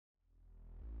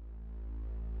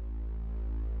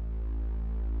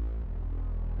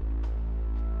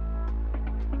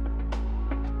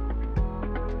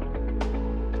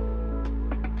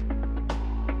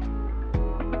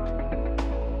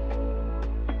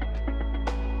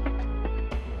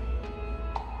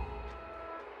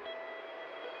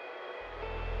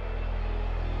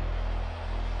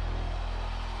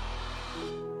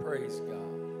Praise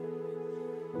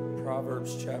God.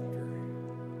 Proverbs chapter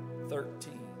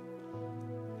 13.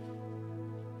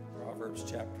 Proverbs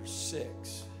chapter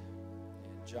 6.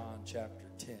 And John chapter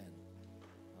 10.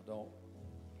 Now don't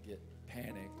get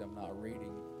panicked. I'm not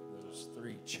reading those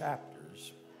 3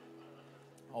 chapters.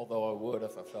 Although I would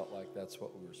if I felt like that's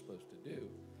what we were supposed to do.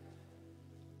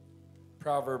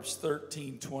 Proverbs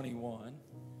 13:21.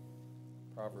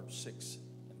 Proverbs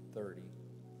 6:30.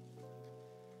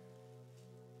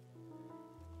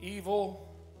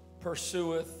 Evil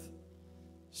pursueth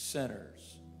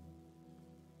sinners.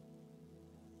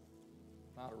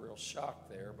 Not a real shock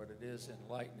there, but it is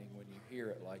enlightening when you hear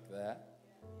it like that.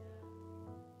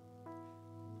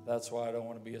 That's why I don't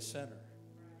want to be a sinner.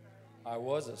 I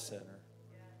was a sinner.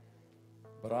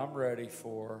 But I'm ready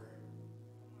for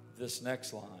this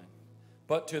next line.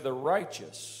 But to the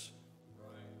righteous,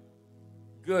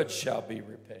 good shall be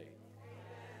repaid.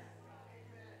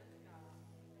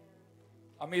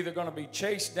 I'm either going to be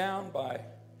chased down by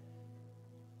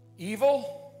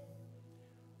evil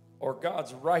or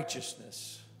God's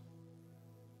righteousness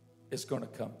is going to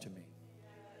come to me.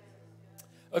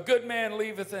 A good man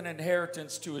leaveth an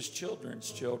inheritance to his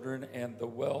children's children, and the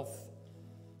wealth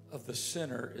of the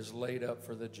sinner is laid up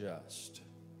for the just.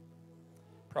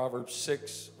 Proverbs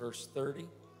 6, verse 30.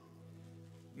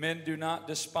 Men do not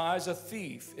despise a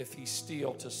thief if he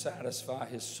steal to satisfy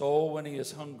his soul when he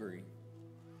is hungry.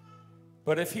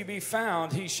 But if he be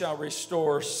found, he shall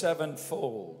restore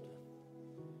sevenfold.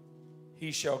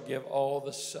 He shall give all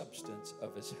the substance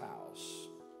of his house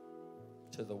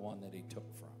to the one that he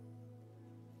took from.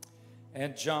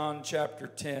 And John chapter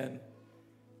 10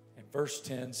 and verse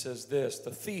 10 says this: the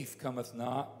thief cometh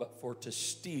not but for to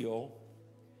steal,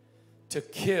 to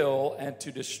kill, and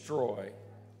to destroy.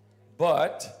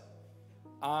 But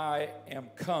I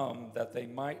am come that they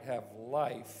might have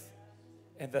life,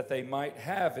 and that they might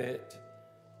have it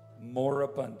more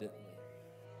abundantly.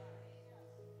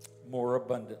 More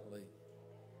abundantly.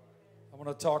 I want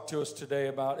to talk to us today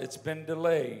about it's been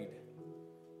delayed,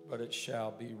 but it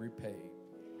shall be repaid.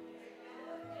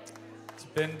 It's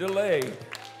been delayed,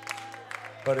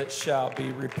 but it shall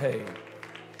be repaid.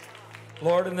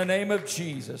 Lord, in the name of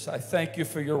Jesus, I thank you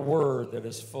for your word that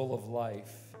is full of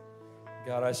life.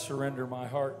 God, I surrender my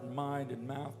heart and mind and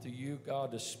mouth to you,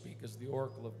 God, to speak as the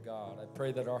oracle of God. I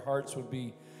pray that our hearts would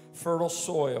be fertile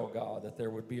soil, God, that there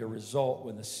would be a result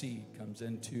when the seed comes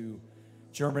into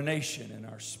germination in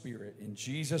our spirit. In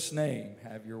Jesus' name,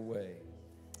 have your way.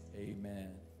 Amen.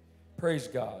 Praise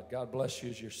God. God bless you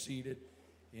as you're seated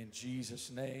in Jesus'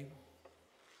 name.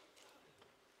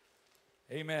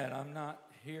 Amen. I'm not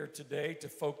here today to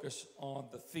focus on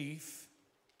the thief,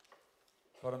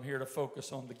 but I'm here to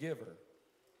focus on the giver.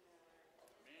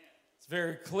 It's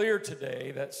very clear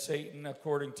today that Satan,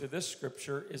 according to this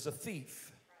scripture, is a thief.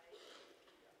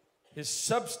 His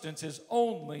substance is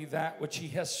only that which he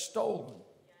has stolen.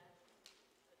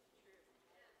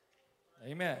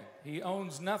 Amen. He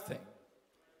owns nothing.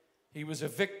 He was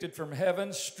evicted from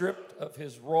heaven, stripped of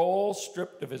his role,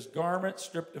 stripped of his garments,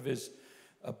 stripped of his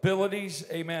abilities.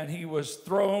 Amen. He was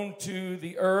thrown to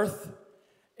the earth,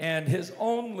 and his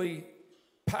only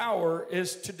power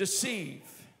is to deceive.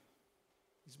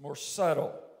 He's more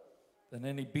subtle than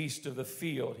any beast of the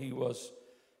field. He was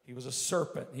a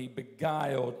serpent. He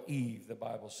beguiled Eve, the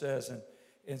Bible says.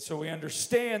 And so we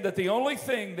understand that the only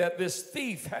thing that this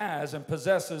thief has and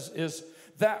possesses is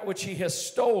that which he has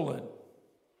stolen.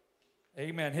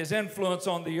 Amen. His influence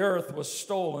on the earth was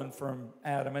stolen from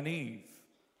Adam and Eve.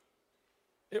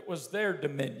 It was their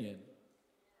dominion.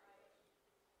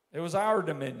 It was our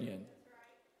dominion.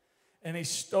 And he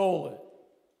stole it.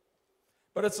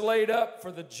 But it's laid up for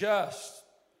the just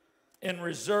in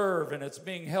reserve, and it's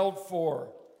being held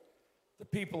for the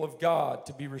people of God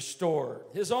to be restored.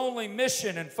 His only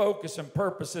mission and focus and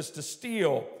purpose is to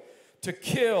steal, to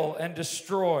kill, and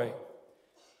destroy.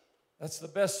 That's the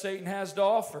best Satan has to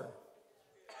offer.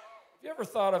 Have you ever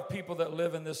thought of people that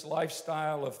live in this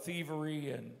lifestyle of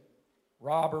thievery and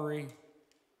robbery?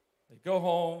 They go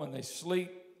home and they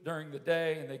sleep during the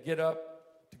day, and they get up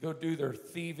to go do their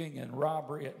thieving and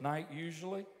robbery at night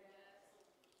usually,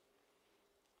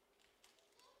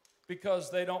 because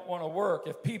they don't want to work.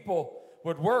 If people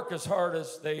would work as hard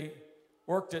as they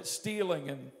worked at stealing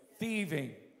and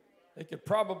thieving, they could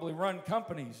probably run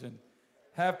companies and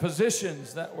have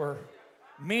positions that were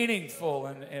meaningful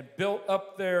and built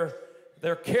up their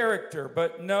character.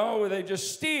 But no, they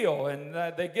just steal, and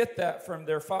they get that from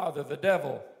their father, the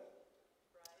devil.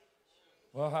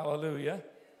 Well, hallelujah.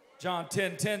 John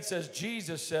 10:10 says,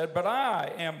 Jesus said, but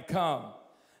I am come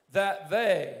that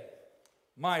they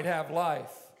might have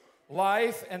life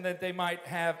life, and that they might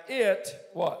have it,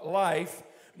 what? Life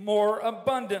more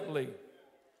abundantly.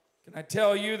 Can I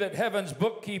tell you that heaven's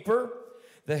bookkeeper,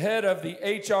 the head of the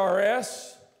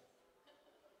HRS,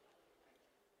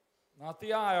 not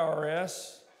the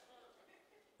IRS,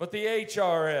 but the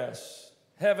HRS,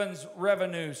 heaven's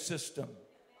revenue system.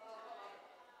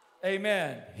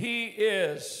 Amen. He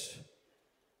is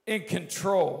in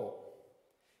control.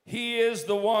 He is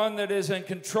the one that is in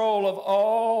control of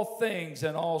all things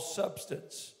and all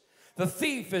substance. The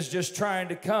thief is just trying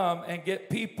to come and get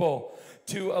people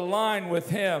to align with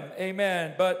him.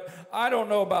 Amen. But I don't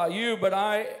know about you, but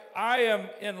I am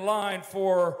in line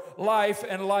for life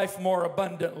and life more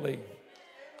abundantly.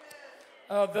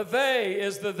 The they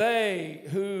is the they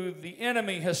who the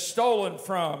enemy has stolen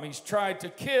from. He's tried to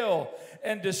kill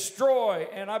and destroy.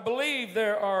 And I believe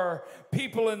there are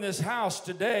people in this house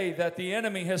today that the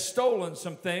enemy has stolen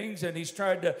some things, and he's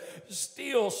tried to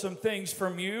steal some things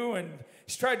from you, and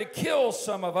he's tried to kill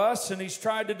some of us, and he's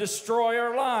tried to destroy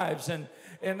our lives.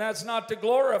 And that's not to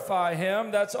glorify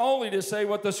him. That's only to say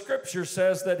what the scripture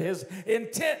says that his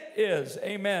intent is.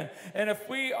 Amen. And if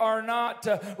we are not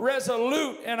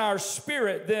resolute in our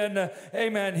spirit, then,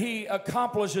 amen, he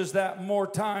accomplishes that more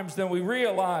times than we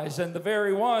realize. And the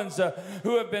very ones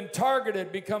who have been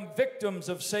targeted become victims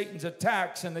of Satan's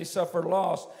attacks, and they suffer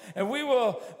loss. And we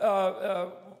will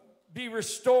be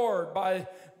restored by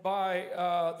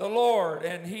the Lord.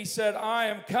 And he said, I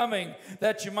am coming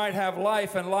that you might have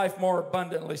life and life more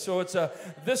abundantly. So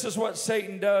this is what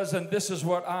Satan does, and this is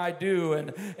what I do.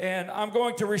 And I'm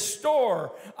going to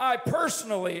restore. I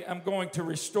personally am going to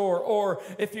restore. Or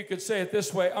if you could say it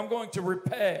this way, I'm going to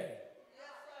repay.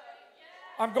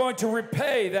 I'm going to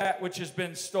repay that which has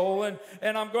been stolen,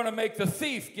 and I'm going to make the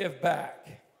thief give back.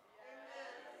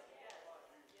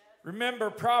 Remember,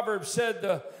 Proverbs said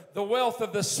the wealth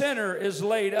of the sinner is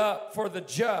laid up for the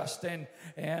just.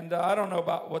 And I don't know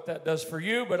about what that does for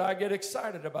you, but I get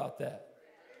excited about that.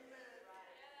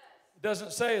 It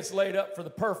doesn't say it's laid up for the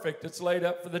perfect. It's laid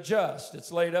up for the just.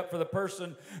 It's laid up for the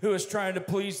person who is trying to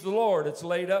please the Lord. It's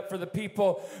laid up for the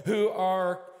people who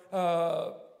are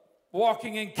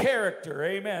walking in character.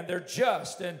 Amen. They're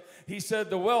just. And he said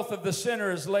the wealth of the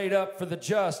sinner is laid up for the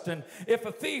just. And if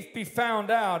a thief be found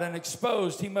out and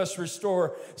exposed, he must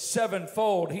restore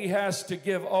sevenfold. He has to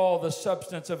give all the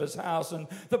substance of his house. And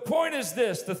the point is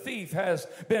this: the thief has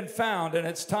been found, and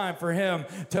it's time for him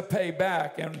to pay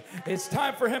back. And it's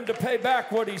time for him to pay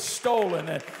back what he's stolen.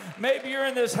 And maybe you're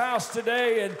in this house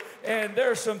today, and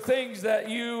there's some things that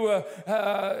you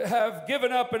have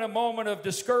given up in a moment of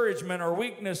discouragement or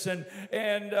weakness, and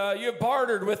you've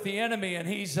bartered with the enemy, and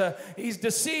he's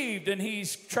deceived, and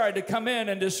he's tried to come in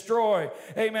and destroy.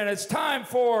 Amen. It's time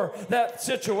for that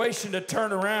situation to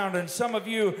turn around, and some of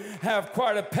you have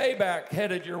quite a payback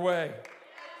headed your way.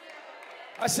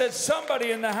 I said somebody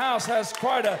in the house has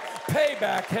quite a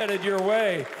payback headed your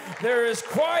way. There is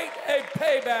quite a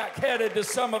payback headed to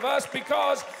some of us,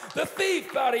 because the thief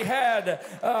thought he had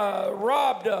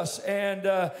robbed us and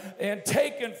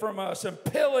taken from us and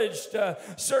pillaged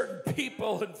certain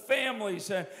people and families.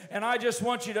 And I just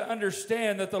want you to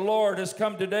understand that the Lord has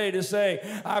come today to say,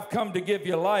 I've come to give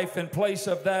you life in place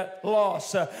of that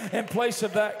loss, in place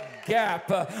of that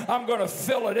gap. I'm going to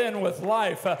fill it in with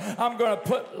life. I'm going to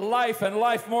put life and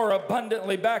life more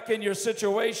abundantly back in your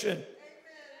situation.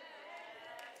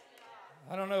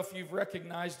 I don't know if you've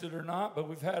recognized it or not, but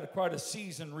we've had quite a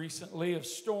season recently of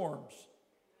storms.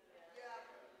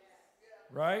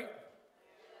 Right?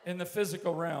 In the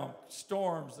physical realm,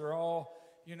 storms, they're all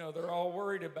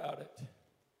worried about it.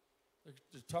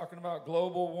 They're talking about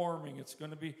global warming.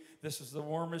 This is the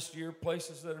warmest year,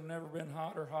 places that have never been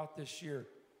hot are hot this year.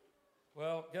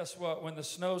 Well, guess what? When the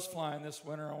snow's flying this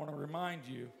winter, I want to remind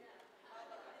you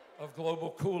of global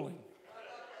cooling.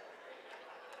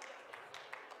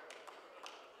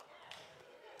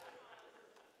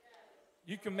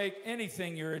 You can make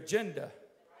anything your agenda.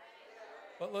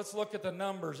 But let's look at the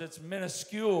numbers. It's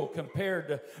minuscule compared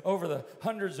to over the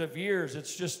hundreds of years.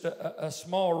 It's just a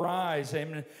small rise.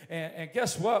 Amen. And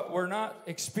guess what? We're not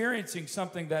experiencing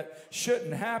something that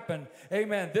shouldn't happen.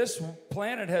 Amen. This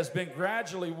planet has been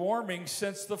gradually warming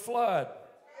since the flood.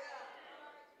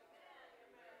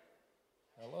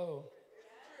 Hello.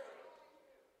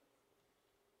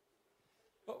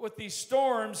 But with these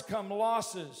storms come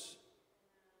losses.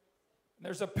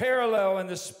 There's a parallel in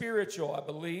the spiritual, I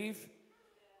believe.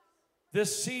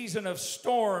 This season of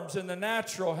storms in the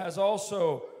natural has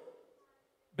also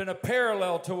been a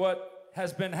parallel to what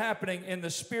has been happening in the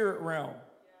spirit realm.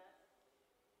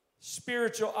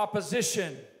 Spiritual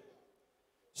opposition,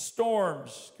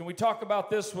 storms. Can we talk about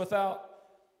this without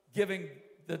giving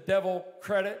the devil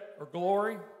credit or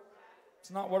glory.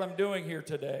 It's not what I'm doing here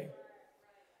today.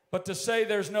 But to say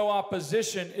there's no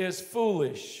opposition is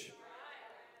foolish.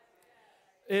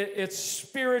 It's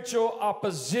spiritual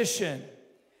opposition.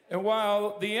 And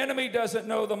while the enemy doesn't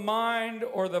know the mind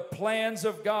or the plans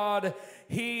of God,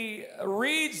 he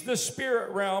reads the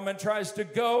spirit realm and tries to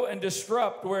go and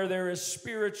disrupt where there is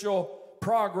spiritual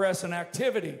progress and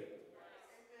activity.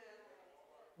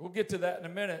 We'll get to that in a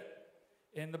minute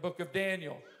in the book of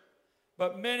Daniel.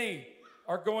 But many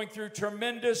are going through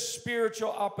tremendous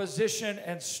spiritual opposition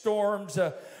and storms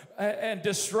and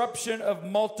disruption of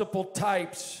multiple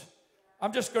types.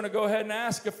 I'm just going to go ahead and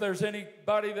ask if there's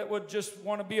anybody that would just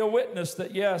want to be a witness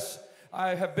that, yes,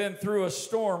 I have been through a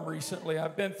storm recently.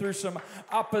 I've been through some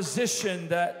opposition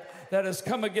that has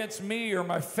come against me or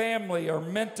my family or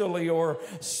mentally or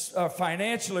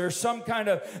financially, or some kind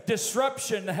of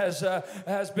disruption has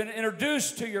been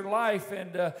introduced to your life.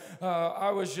 And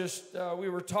we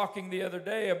were talking the other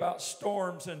day about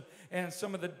storms and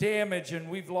some of the damage, and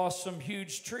we've lost some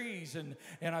huge trees, and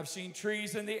I've seen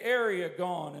trees in the area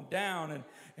gone and down,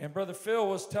 and Brother Phil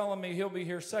was telling me he'll be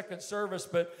here second service,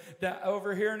 but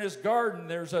over here in his garden,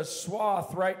 there's a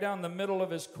swath right down the middle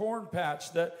of his corn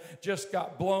patch that just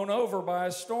got blown over by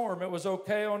a storm. It was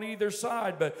okay on either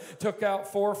side, but took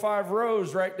out 4 or 5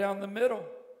 rows right down the middle.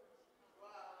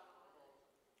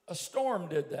 A storm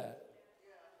did that.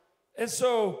 And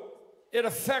so it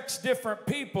affects different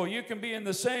people. You can be in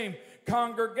the same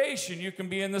congregation. You can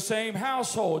be in the same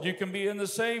household. You can be in the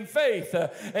same faith.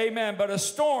 Amen. But a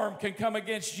storm can come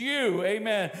against you.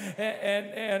 Amen.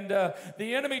 And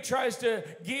the enemy tries to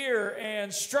gear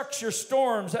and structure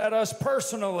storms at us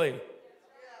personally.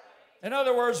 In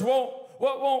other words, what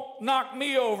won't knock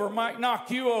me over might knock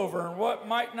you over, and what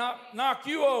might not knock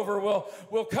you over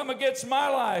will come against my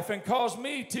life and cause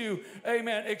me to,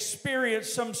 amen, experience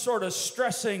some sort of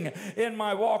stressing in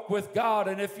my walk with God.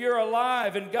 And if you're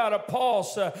alive and got a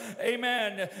pulse,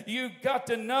 amen, you've got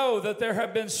to know that there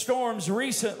have been storms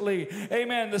recently.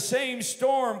 Amen. The same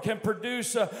storm can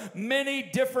produce many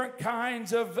different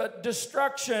kinds of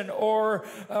destruction or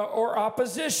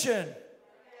opposition.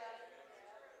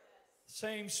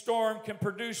 Same storm can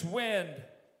produce wind. Let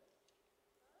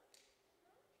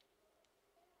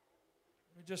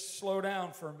me just slow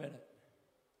down for a minute.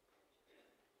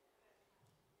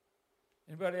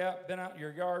 Anybody been out in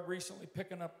your yard recently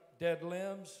picking up dead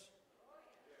limbs?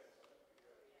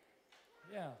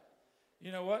 Yeah.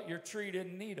 You know what? Your tree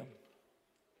didn't need them.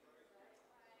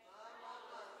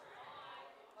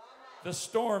 The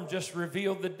storm just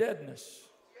revealed the deadness.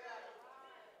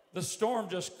 The storm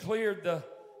just cleared the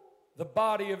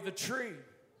body of the tree.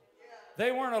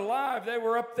 They weren't alive. They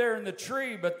were up there in the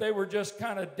tree, but they were just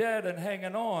kind of dead and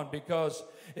hanging on, because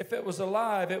if it was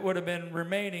alive, it would have been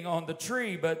remaining on the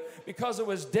tree. But because it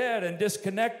was dead and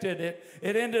disconnected,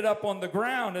 it ended up on the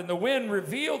ground, and the wind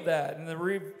revealed that. And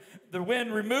the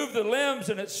wind removed the limbs,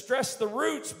 and it stressed the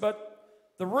roots, but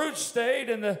the roots stayed,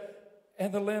 and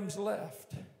the limbs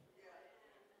left.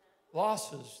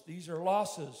 Losses. These are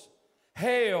losses.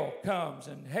 Hail comes,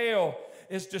 and hail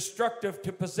is destructive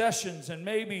to possessions. And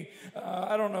maybe,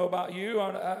 I don't know about you,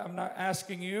 I'm not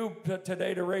asking you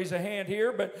today to raise a hand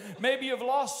here, but maybe you've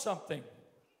lost something.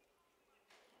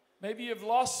 Maybe you've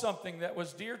lost something that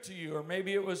was dear to you, or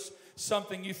maybe it was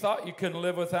something you thought you couldn't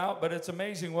live without, but it's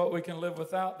amazing what we can live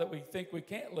without that we think we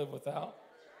can't live without.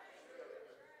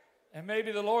 And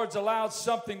maybe the Lord's allowed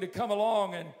something to come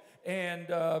along and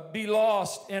be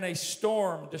lost in a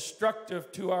storm,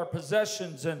 destructive to our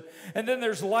possessions. And then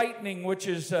there's lightning, which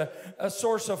is a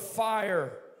source of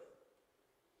fire.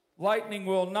 Lightning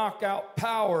will knock out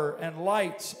power and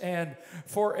lights, and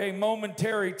for a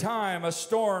momentary time, a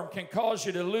storm can cause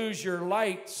you to lose your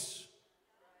lights.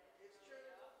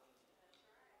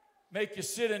 Make you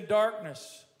sit in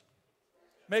darkness.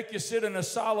 Make you sit in a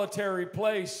solitary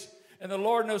place. And the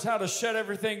Lord knows how to shut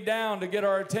everything down to get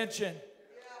our attention.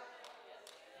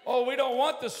 Oh, we don't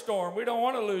want the storm. We don't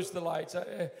want to lose the lights.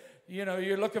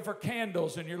 You're looking for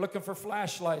candles, and you're looking for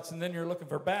flashlights, and then you're looking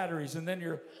for batteries, and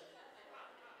then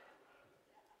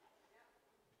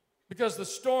because the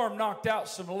storm knocked out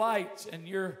some lights, and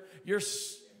you're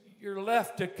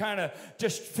left to kind of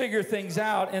just figure things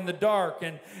out in the dark.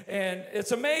 And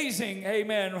it's amazing,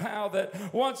 amen, how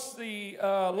that once the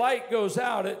light goes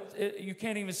out, you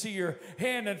can't even see your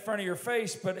hand in front of your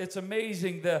face, but it's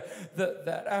amazing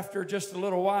that after just a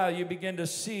little while you begin to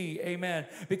see, amen,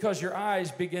 because your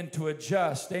eyes begin to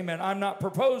adjust, amen. I'm not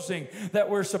proposing that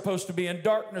we're supposed to be in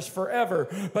darkness forever,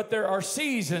 but there are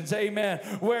seasons, amen,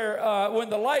 where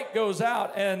when the light goes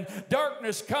out and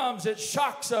darkness comes, it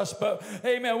shocks us, but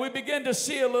amen, we begin to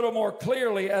see a little more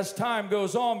clearly as time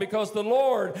goes on, because the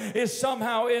Lord is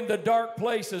somehow in the dark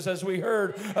places, as we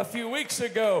heard a few weeks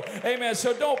ago. Amen.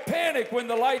 So don't panic when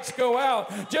the lights go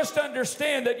out. Just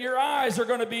understand that your eyes are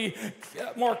going to be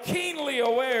more keenly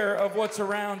aware of what's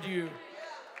around you.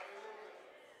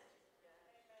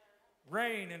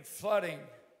 Rain and flooding.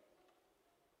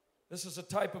 This is a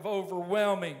type of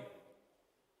overwhelming.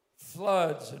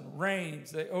 Floods and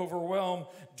rains, they overwhelm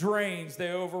drains,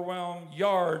 they overwhelm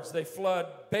yards, they flood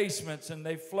basements, and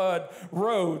they flood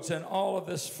roads, and all of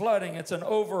this flooding. It's an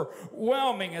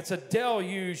overwhelming, it's a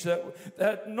deluge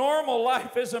that normal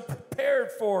life isn't prepared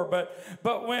for,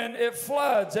 but when it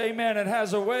floods, amen, it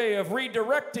has a way of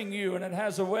redirecting you, and it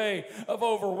has a way of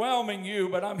overwhelming you.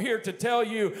 But I'm here to tell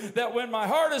you that when my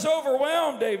heart is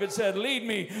overwhelmed, David said, lead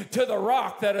me to the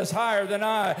rock that is higher than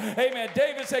I. Amen.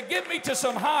 David said, get me to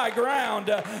some high ground.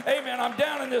 Amen. I'm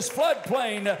down in this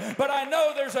floodplain, but I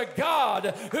know there's a God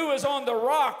who is on the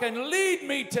rock, and lead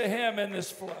me to him in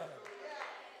this flood.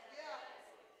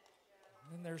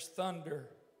 And then there's thunder.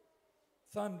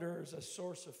 Thunder is a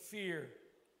source of fear.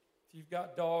 If you've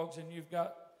got dogs and you've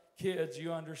got kids,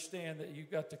 you understand that you've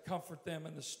got to comfort them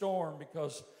in the storm,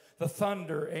 because the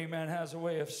thunder, amen, has a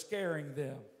way of scaring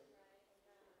them.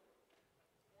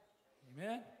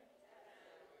 Amen.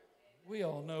 We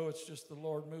all know it's just the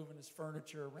Lord moving his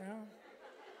furniture around.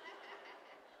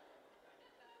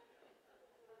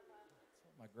 That's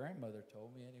what my grandmother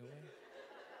told me anyway.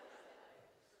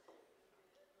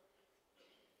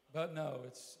 But no,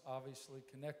 it's obviously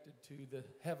connected to the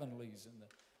heavenlies and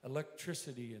the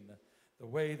electricity and the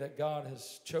way that God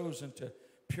has chosen to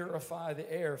purify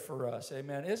the air for us.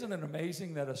 Amen. Isn't it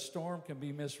amazing that a storm can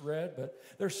be misread, but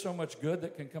there's so much good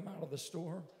that can come out of the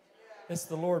storm? It's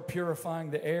the Lord purifying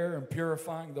the air and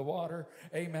purifying the water.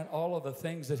 Amen. All of the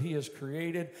things that he has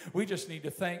created. We just need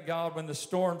to thank God when the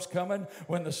storm's coming,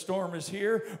 when the storm is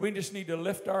here. We just need to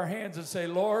lift our hands and say,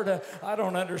 Lord, I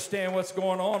don't understand what's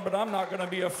going on, but I'm not going to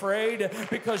be afraid,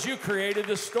 because you created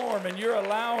the storm, and you're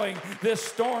allowing this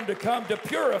storm to come to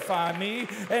purify me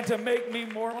and to make me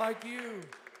more like you.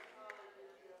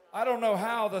 I don't know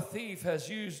how the thief has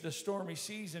used a stormy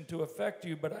season to affect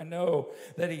you, but I know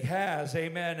that he has,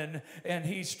 amen. And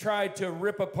he's tried to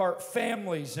rip apart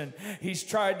families, and he's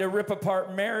tried to rip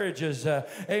apart marriages,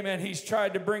 amen. He's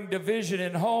tried to bring division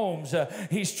in homes.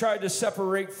 He's tried to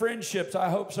separate friendships. I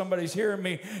hope somebody's hearing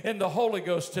me in the Holy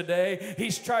Ghost today.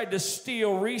 He's tried to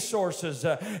steal resources.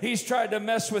 He's tried to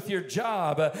mess with your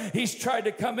job. He's tried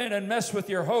to come in and mess with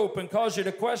your hope and cause you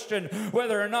to question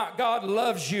whether or not God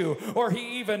loves you, or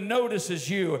he even notices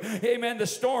you. Amen. The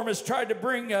storm has tried to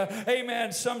bring,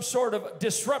 amen, some sort of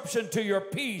disruption to your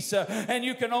peace, and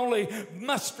you can only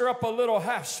muster up a little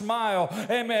half smile,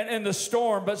 amen, in the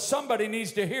storm. But somebody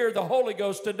needs to hear the Holy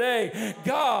Ghost today.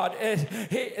 God,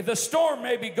 the storm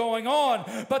may be going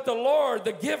on, but the Lord,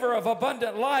 the giver of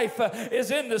abundant life, is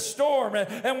in the storm.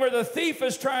 And where the thief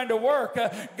is trying to work,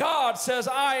 God says,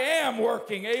 I am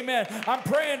working. Amen. I'm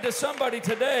praying to somebody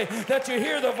today that you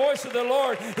hear the voice of the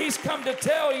Lord. He's come to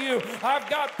tell you, I've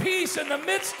got peace in the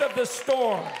midst of the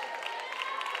storm.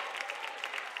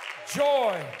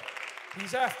 Joy.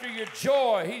 He's after your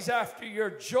joy. He's after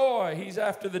your joy. He's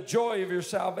after the joy of your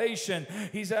salvation.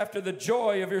 He's after the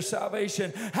joy of your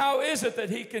salvation. How is it that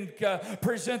he can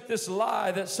present this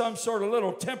lie that some sort of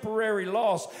little temporary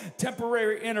loss,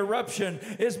 temporary interruption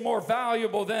is more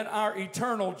valuable than our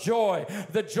eternal joy,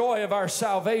 the joy of our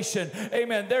salvation?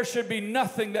 Amen. There should be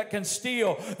nothing that can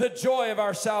steal the joy of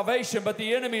our salvation, but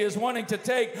the enemy is wanting to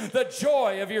take the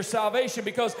joy of your salvation,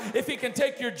 because if he can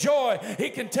take your joy, he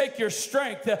can take your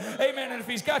strength. Amen. And if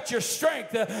he's got your strength,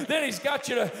 then he's got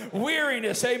you to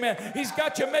weariness. Amen. He's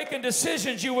got you making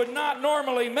decisions you would not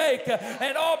normally make,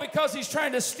 and all because he's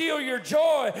trying to steal your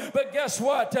joy. But guess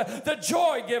what? The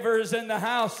joy giver is in the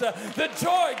house. The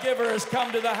joy giver has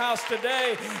come to the house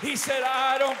today. He said,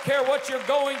 I don't care what you're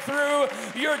going through.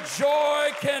 Your joy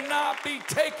cannot be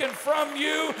taken from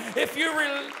you if you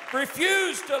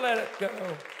refuse to let it go.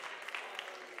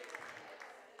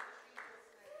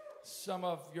 Some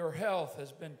of your health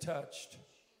has been touched.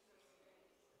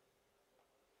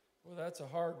 Well, that's a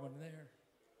hard one there.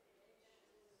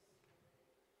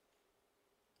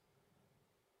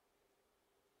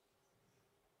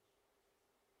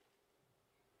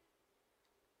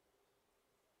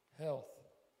 Health.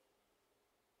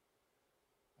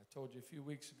 I told you a few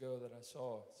weeks ago that I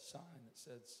saw a sign that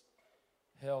says,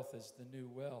 health is the new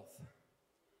wealth.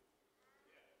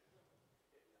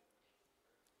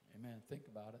 Amen. Think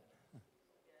about it.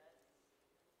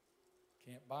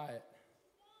 Can't buy it.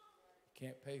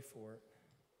 Can't pay for it.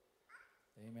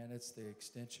 Amen. It's the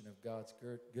extension of God's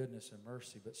goodness and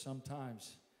mercy. But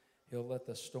sometimes, He'll let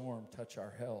the storm touch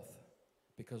our health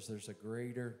because there's a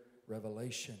greater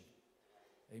revelation.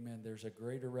 Amen. There's a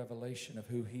greater revelation of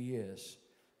who He is.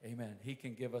 Amen. He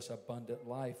can give us abundant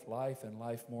life and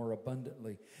life more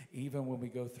abundantly. Even when we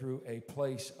go through a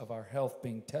place of our health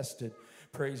being tested,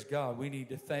 praise God, we need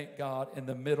to thank God in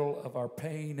the middle of our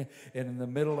pain and in the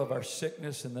middle of our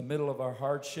sickness, in the middle of our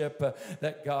hardship,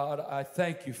 that God, I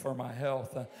thank you for my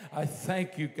health. I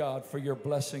thank you, God, for your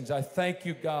blessings. I thank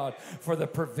you, God, for the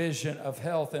provision of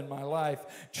health in my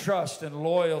life, trust and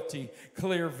loyalty,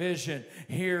 clear vision,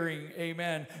 hearing,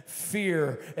 amen,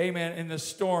 fear, amen, in the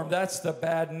storm. That's the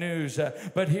bad news.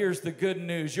 But here's the good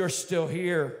news. You're still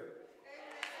here.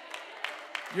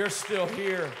 You're still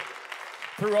here.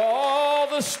 Through all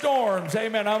the storms,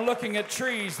 amen, I'm looking at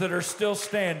trees that are still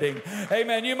standing.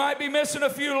 Amen. You might be missing a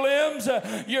few limbs.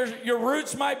 Your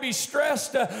roots might be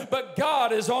stressed, but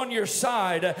God is on your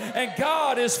side, and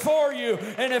God is for you.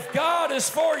 And if God is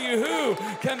for you, who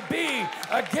can be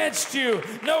against you?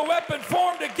 No weapon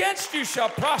formed against you shall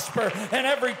prosper, and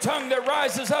every tongue that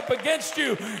rises up against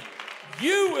you,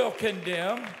 you will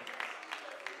condemn.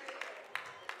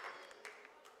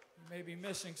 You may be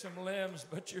missing some limbs,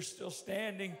 but you're still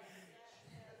standing.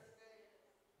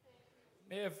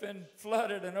 May have been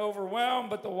flooded and overwhelmed,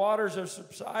 but the waters are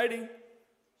subsiding.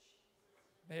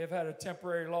 May have had a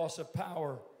temporary loss of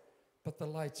power, but the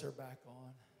lights are back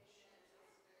on.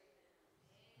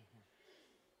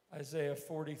 Isaiah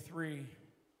 43. I want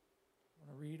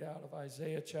to read out of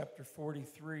Isaiah chapter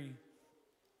 43.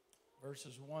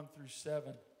 Verses 1 through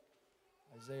 7.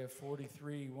 Isaiah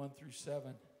 43, 1 through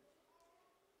 7.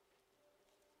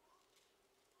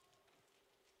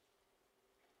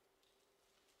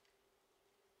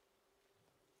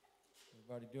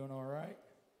 Everybody doing all right?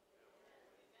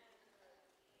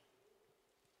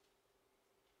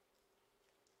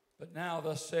 But now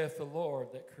thus saith the Lord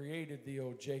that created thee,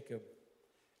 O Jacob,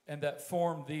 and that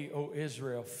formed thee, O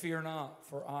Israel. Fear not,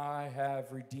 for I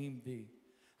have redeemed thee.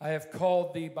 I have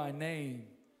called thee by name,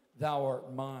 thou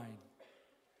art mine.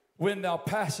 When thou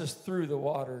passest through the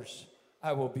waters,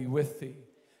 I will be with thee.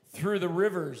 Through the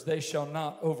rivers, they shall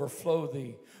not overflow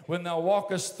thee. When thou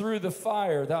walkest through the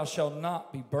fire, thou shalt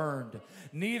not be burned,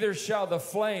 neither shall the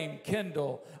flame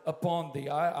kindle upon thee.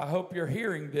 I hope you're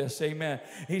hearing this, amen.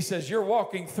 He says you're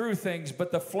walking through things,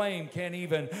 but the flame can't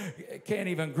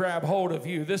even grab hold of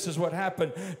you. This is what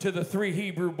happened to the 3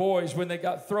 Hebrew boys when they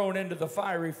got thrown into the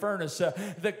fiery furnace.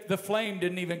 The flame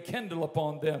didn't even kindle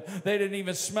upon them. They didn't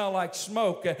even smell like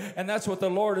smoke. And that's what the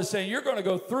Lord is saying. You're going to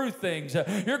go through things.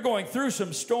 You're going through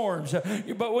some storms.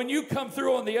 But when you come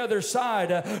through on the other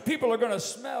side, people are going to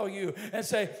smell you and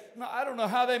say, I don't know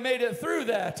how they made it through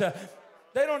that.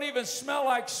 They don't even smell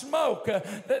like smoke.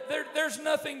 There's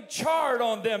nothing charred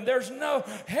on them. There's no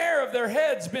hair of their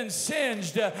heads been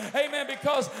singed. Amen.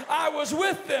 Because I was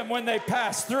with them when they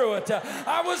passed through it.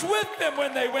 I was with them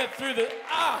when they went through the...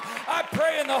 I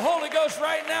pray in the Holy Ghost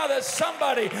right now that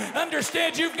somebody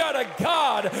understands you've got a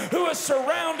God who is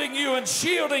surrounding you and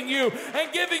shielding you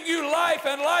and giving you life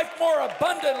and life more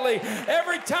abundantly.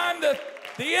 Every time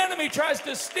the enemy tries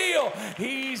to steal,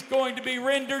 he's going to be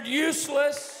rendered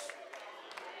useless.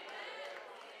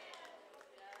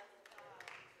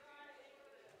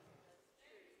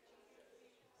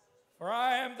 For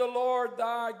I am the Lord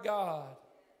thy God,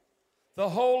 the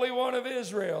Holy One of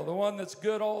Israel, the one that's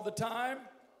good all the time,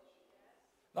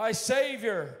 thy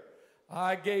Savior.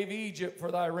 I gave Egypt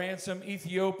for thy ransom,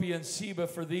 Ethiopia and Seba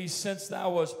for thee, since thou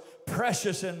was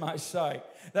precious in my sight.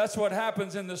 That's what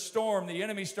happens in the storm. The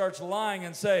enemy starts lying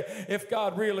and say, if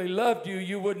God really loved you,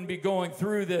 you wouldn't be going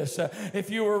through this. If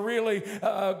you were really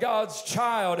God's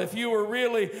child, if you were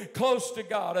really close to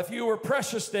God, if you were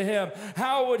precious to Him,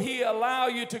 how would He allow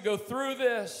you to go through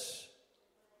this?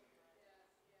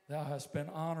 Thou hast been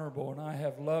honorable, and I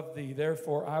have loved thee.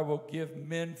 Therefore, I will give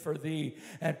men for thee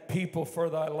and people for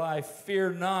thy life.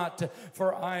 Fear not,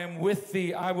 for I am with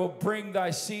thee. I will bring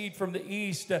thy seed from the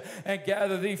east and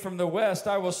gather thee from the west.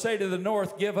 I will say to the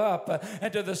north, give up,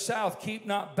 and to the south, keep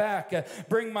not back.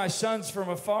 Bring my sons from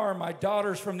afar, my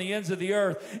daughters from the ends of the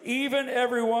earth, even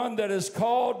everyone that is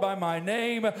called by my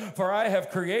name. For I have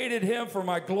created him for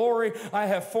my glory. I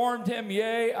have formed him,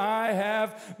 yea, I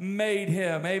have made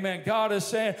him. Amen. God is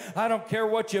saying, I don't care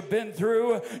what you've been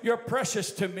through. You're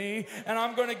precious to me, and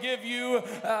I'm going to give you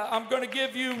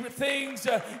things.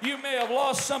 You may have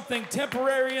lost something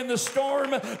temporary in the storm,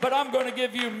 but I'm going to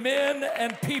give you men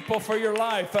and people for your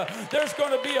life. There's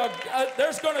going to be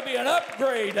an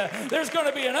upgrade. There's going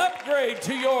to be an upgrade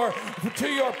to your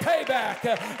payback.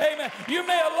 Amen. You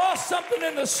may have lost something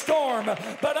in the storm,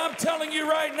 but I'm telling you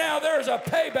right now, there's a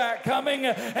payback coming,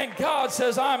 and God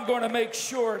says, I'm going to make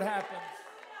sure it happens.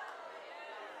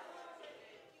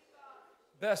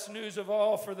 Best news of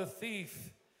all for the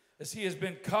thief is he has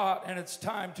been caught and it's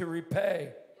time to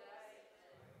repay.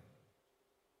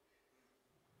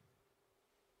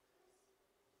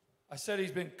 I said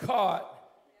he's been caught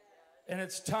and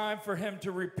it's time for him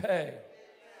to repay.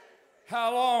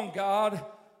 How long, God?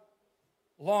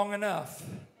 Long enough.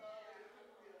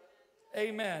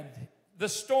 Amen. The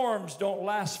storms don't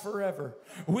last forever.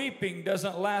 Weeping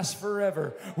doesn't last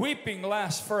forever. Weeping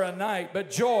lasts for a night, but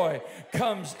joy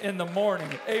comes in the morning.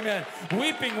 Amen.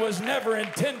 Weeping was never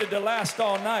intended to last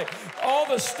all night. All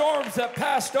the storms that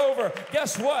passed over,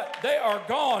 guess what? They are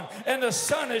gone, and the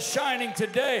sun is shining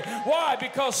today. Why?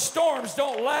 Because storms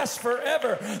don't last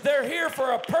forever. They're here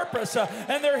for a purpose,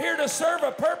 and they're here to serve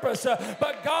a purpose.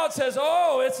 But God says,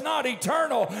 oh, it's not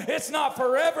eternal. It's not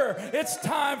forever. It's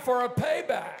time for a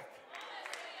payback.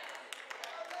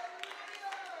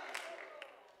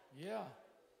 Yeah.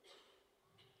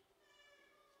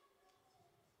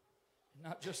 You're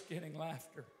not just getting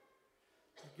laughter.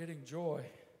 You're getting joy.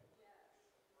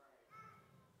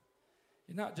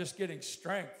 You're not just getting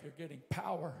strength. You're getting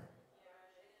power.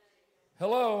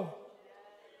 Hello?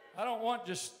 I don't want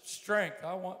just strength.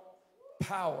 I want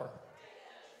power.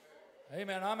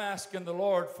 Amen. I'm asking the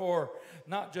Lord for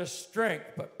not just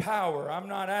strength, but power. I'm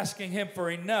not asking Him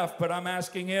for enough, but I'm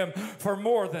asking Him for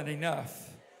more than enough.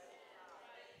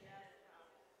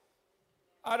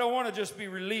 I don't want to just be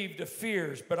relieved of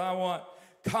fears, but I want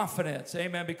confidence.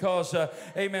 Amen. Because,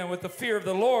 amen, with the fear of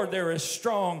the Lord, there is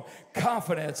strong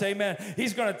confidence. Amen.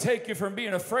 He's going to take you from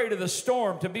being afraid of the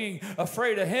storm to being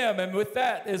afraid of Him. And with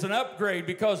that is an upgrade,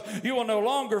 because you will no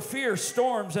longer fear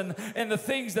storms and the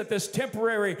things that this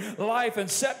temporary life and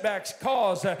setbacks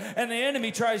cause and the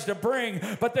enemy tries to bring.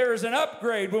 But there is an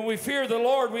upgrade. When we fear the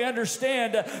Lord, we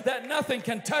understand that nothing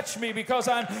can touch me because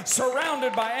I'm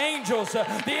surrounded by angels.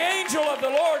 The angel of the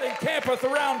Lord encampeth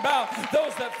around about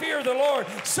those that fear the Lord.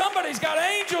 Somebody's got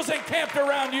angels encamped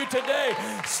around you today.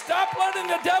 Stop letting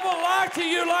the devil lie to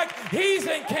you like he's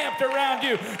encamped around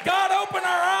you. God, open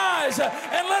our eyes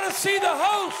and let us see the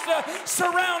host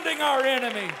surrounding our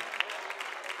enemy.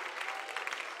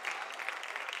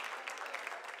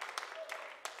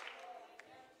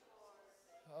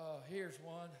 Here's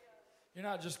one. You're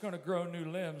not just going to grow new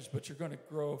limbs, but you're going to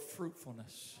grow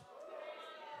fruitfulness.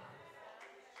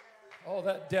 Oh,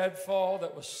 that deadfall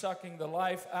that was sucking the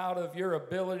life out of your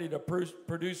ability to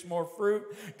produce more fruit.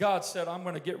 God said, I'm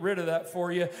going to get rid of that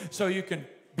for you so you can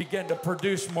begin to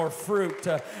produce more fruit.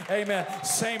 Amen.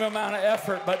 Same amount of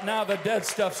effort, but now the dead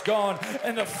stuff's gone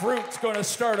and the fruit's going to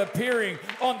start appearing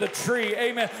on the tree.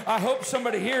 Amen. I hope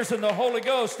somebody hears in the Holy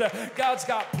Ghost. God's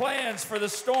got plans for the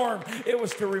storm. It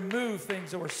was to remove things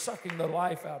that were sucking the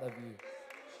life out of you.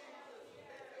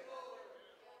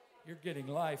 You're getting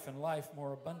life and life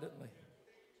more abundantly.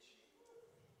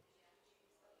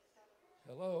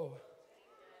 Hello.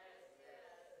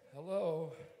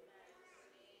 Hello.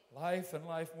 Life and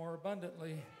life more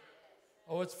abundantly.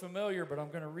 Oh, it's familiar, but I'm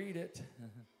going to read it.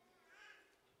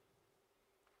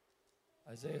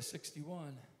 Isaiah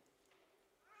 61.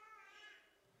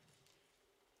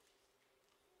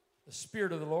 The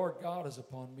Spirit of the Lord God is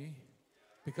upon me,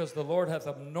 because the Lord hath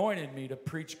anointed me to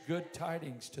preach good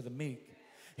tidings to the meek.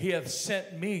 He hath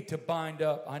sent me to bind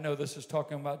up. I know this is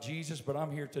talking about Jesus, but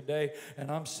I'm here today,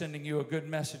 and I'm sending you a good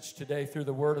message today through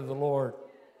the word of the Lord.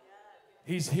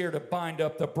 He's here to bind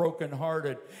up the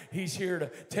brokenhearted. He's here to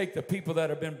take the people that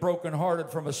have been brokenhearted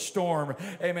from a storm.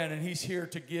 Amen. And He's here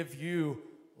to give you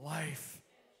life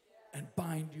and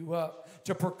bind you up,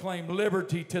 to proclaim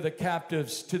liberty to the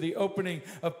captives, to the opening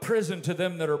of prison to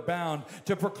them that are bound,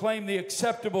 to proclaim the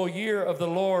acceptable year of the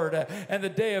Lord and the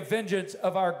day of vengeance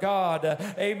of our God.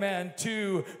 Amen.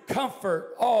 To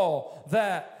comfort all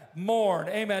that mourn.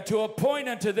 Amen. To appoint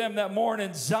unto them that mourn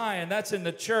in Zion. That's in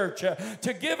the church.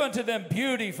 To give unto them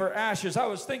beauty for ashes. I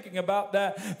was thinking about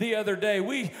that the other day.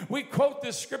 We quote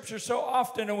this scripture so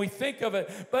often and we think of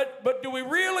it, but do we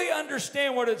really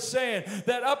understand what it's saying?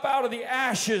 That up out of the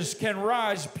ashes can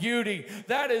rise beauty.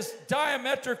 That is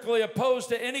diametrically opposed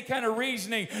to any kind of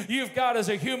reasoning you've got as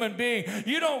a human being.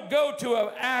 You don't go to an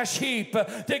ash heap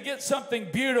to get something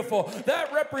beautiful.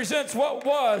 That represents what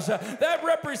was. That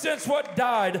represents what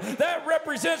died. That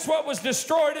represents what was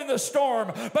destroyed in the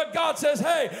storm. But God says,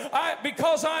 hey,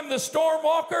 because I'm the storm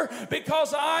walker,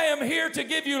 because I am here to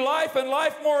give you life and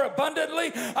life more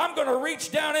abundantly, I'm going to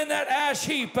reach down in that ash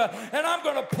heap and I'm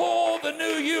going to pull the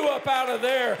new you up out of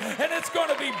there. And it's going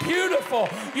to be beautiful.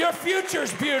 Your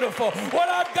future's beautiful. What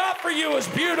I've got for you is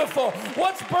beautiful.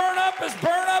 What's burn up is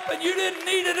burn up, and you didn't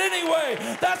need it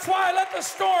anyway. That's why I let the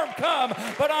storm come.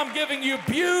 But I'm giving you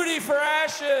beauty for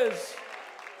ashes.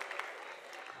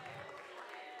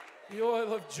 The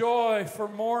oil of joy for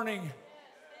mourning.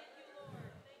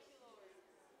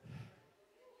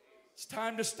 It's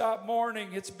time to stop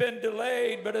mourning. It's been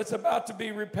delayed, but it's about to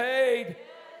be repaid.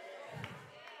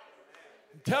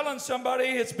 I'm telling somebody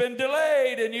it's been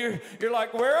delayed, and you're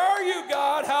like, where are you,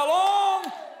 God? How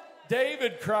long?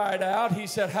 David cried out. He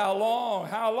said, how long?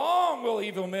 How long will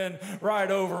evil men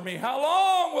ride over me? How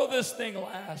long will this thing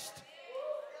last?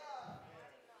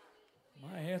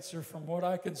 My answer from what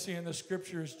I can see in the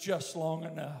scripture is just long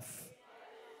enough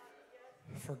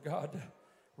for God to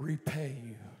repay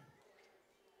you.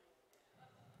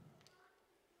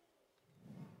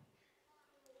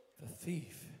 The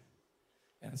thief,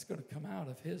 and it's going to come out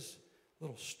of his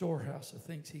little storehouse of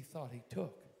things he thought he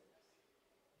took.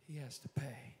 He has to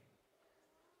pay.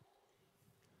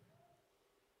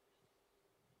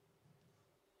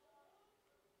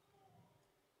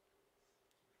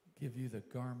 Give you the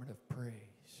garment of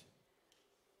praise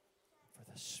for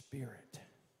the spirit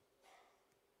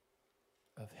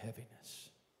of heaviness.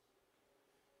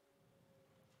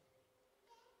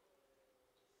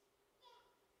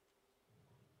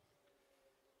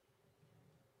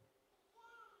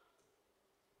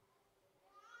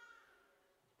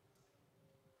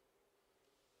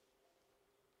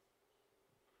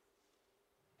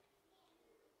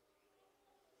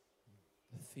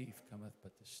 The thief cometh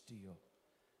but to steal,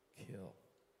 kill,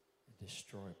 and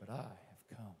destroy. But I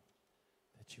have come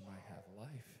that you might have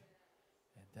life,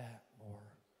 and that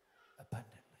more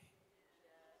abundantly.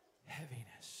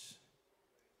 Heaviness.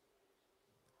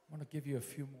 I want to give you a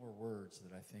few more words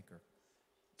that I think are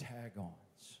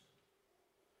tag-ons.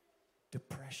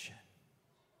 Depression.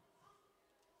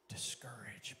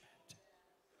 Discouragement.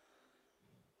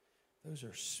 Those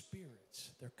are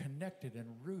spirits. They're connected and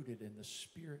rooted in the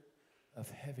spirit of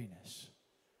heaviness.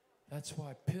 That's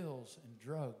why pills and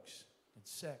drugs and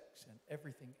sex and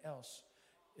everything else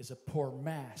is a poor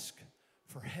mask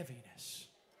for heaviness.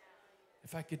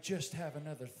 If I could just have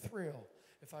another thrill,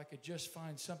 if I could just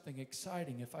find something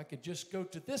exciting, if I could just go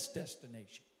to this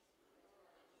destination,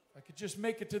 if I could just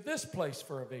make it to this place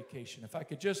for a vacation, if I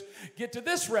could just get to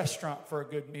this restaurant for a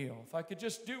good meal, if I could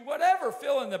just do whatever,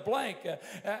 fill in the blank.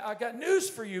 I got news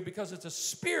for you, because it's a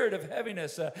spirit of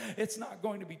heaviness. It's not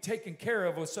going to be taken care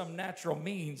of with some natural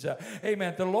means.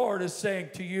 Amen. The Lord is saying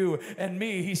to you and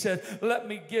me, He said, let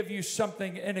me give you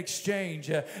something in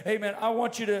exchange. Amen. I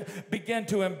want you to begin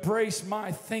to embrace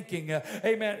my thinking.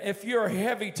 Amen. If you're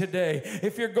heavy today,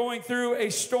 if you're going through a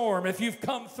storm, if you've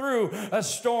come through a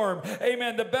storm,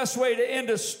 amen, the best way to end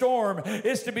a storm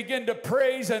is to begin to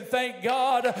praise and thank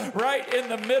God right in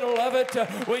the middle of it.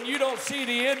 When you don't see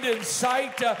the end in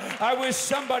sight, I wish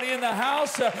somebody in the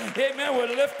house, amen,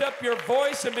 would lift up your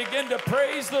voice and begin to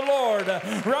praise the Lord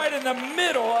right in the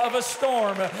middle of a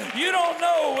storm. You don't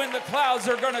know when the clouds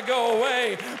are going to go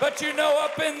away, but you know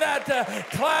up in that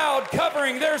cloud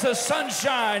covering, there's a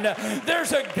sunshine.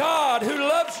 There's a God who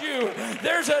loves you.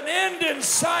 There's an end in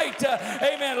sight.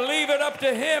 Amen. Leave it up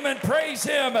to Him and praise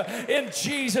Him in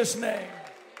Jesus' name.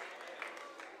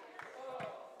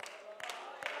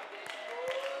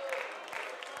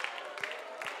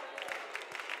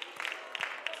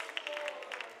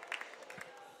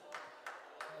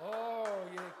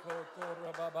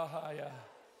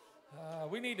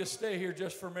 We need to stay here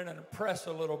just for a minute and press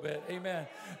a little bit. Amen.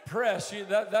 Press.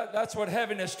 That's what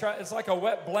heaviness tries. It's like a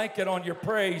wet blanket on your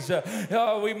praise.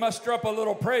 We muster up a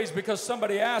little praise because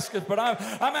somebody asked us. But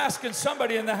I'm asking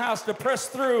somebody in the house to press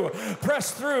through.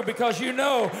 Press through, because you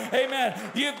know, amen,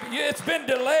 it's been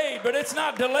delayed, but it's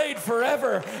not delayed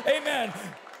forever. Amen.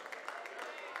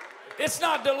 It's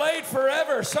not delayed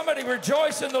forever. Somebody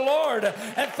rejoice in the Lord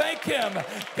and thank Him.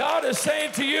 God is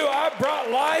saying to you, I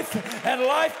brought life and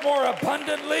life more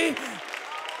abundantly.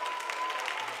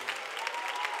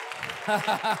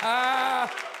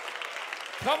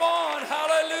 Come on,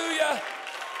 hallelujah.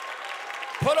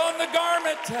 Put on the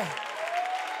garment.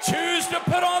 Choose to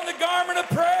put on the garment of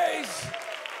praise.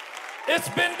 It's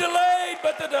been delayed,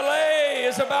 but the delay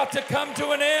is about to come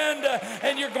to an end,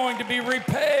 and you're going to be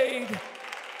repaid.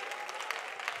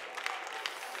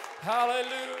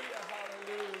 Hallelujah,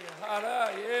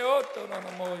 hallelujah.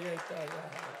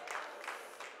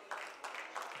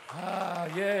 Ah,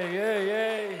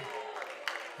 yeah.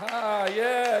 Ah,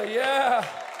 yeah.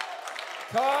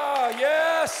 Ah,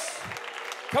 yes.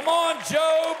 Come on,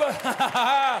 Job.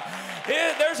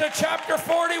 There's a chapter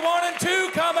 41 and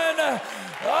 2 coming.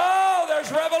 Oh,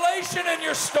 there's revelation in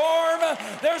your storm.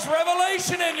 There's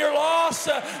revelation in your loss.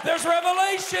 There's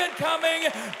revelation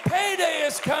coming. Payday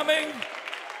is coming.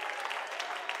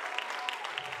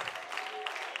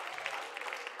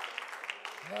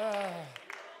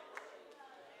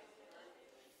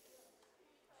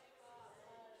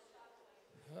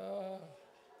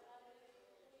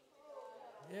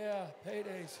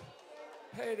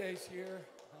 Payday's here.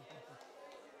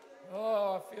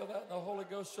 Oh, I feel that in the Holy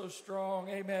Ghost so strong.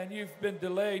 Amen. You've been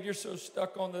delayed. You're so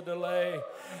stuck on the delay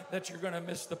that you're going to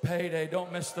miss the payday.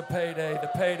 Don't miss the payday. The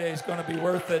payday is going to be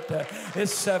worth it.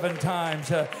 It's 7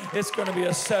 times. It's going to be a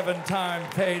 7-time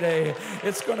payday.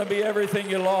 It's going to be everything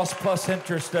you lost plus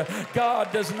interest.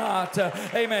 God does not,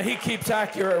 amen, He keeps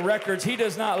accurate records. He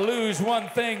does not lose one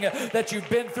thing that you've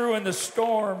been through in the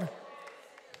storm.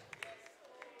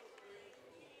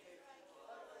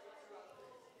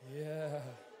 Yeah.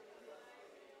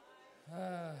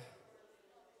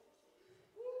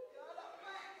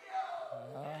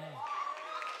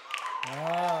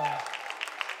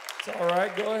 It's all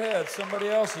right. Go ahead. Somebody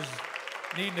else is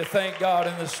needing to thank God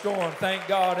in the storm. Thank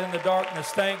God in the darkness.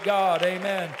 Thank God.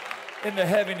 Amen. In the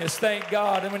heaviness. Thank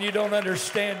God. And when you don't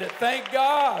understand it, thank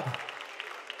God.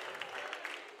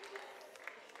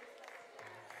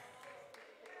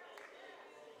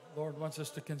 The Lord wants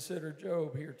us to consider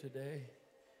Job here today.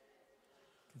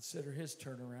 Consider his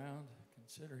turnaround.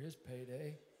 Consider his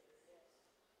payday.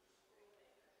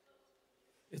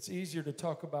 It's easier to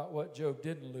talk about what Job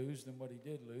didn't lose than what he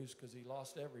did lose because he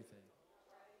lost everything.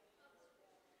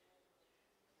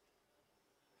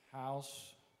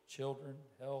 House, children,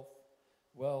 health,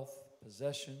 wealth,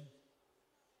 possession.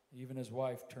 Even his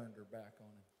wife turned her back on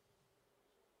him.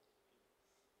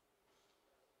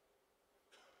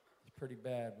 It's pretty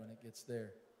bad when it gets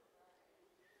there.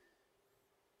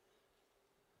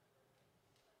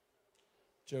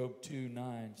 Job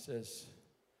 2:9 says,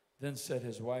 "Then said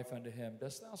his wife unto him,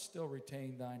 Dost thou still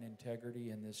retain thine integrity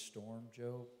in this storm,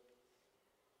 Job?"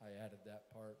 I added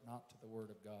that part, not to the word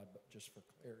of God, but just for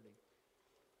clarity.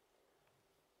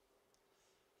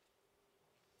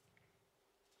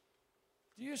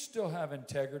 Do you still have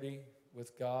integrity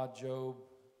with God, Job,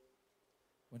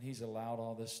 when he's allowed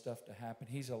all this stuff to happen?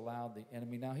 He's allowed the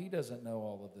enemy. Now, he doesn't know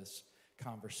all of this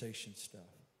conversation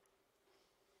stuff.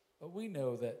 But we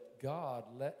know that God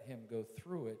let him go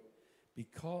through it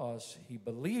because he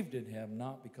believed in him,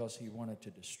 not because he wanted to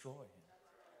destroy him.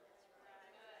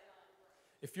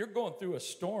 If you're going through a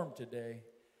storm today,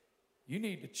 you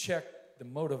need to check the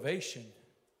motivation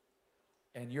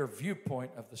and your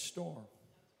viewpoint of the storm.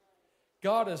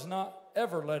 God is not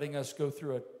ever letting us go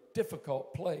through a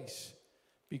difficult place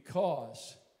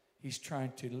because he's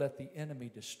trying to let the enemy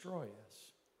destroy us.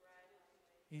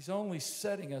 He's only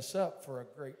setting us up for a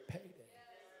great payday.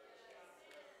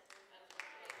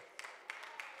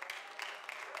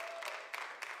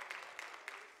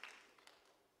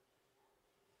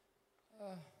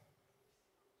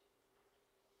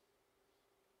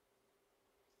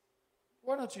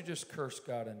 Why don't you just curse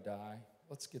God and die?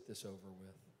 Let's get this over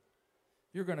with.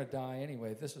 You're going to die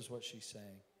anyway. This is what she's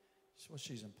saying. This is what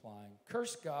she's implying.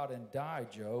 Curse God and die,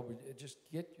 Job. Just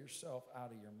get yourself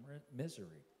out of your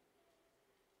misery.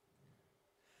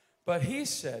 But he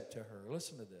said to her,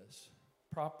 listen to this,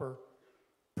 proper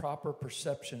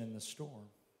perception in the storm.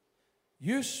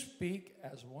 You speak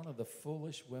as one of the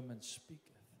foolish women speaketh.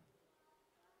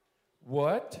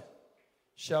 What?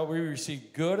 Shall we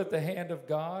receive good at the hand of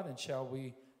God, and shall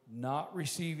we not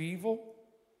receive evil?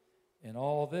 In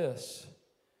all this,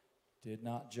 did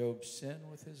not Job sin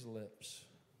with his lips?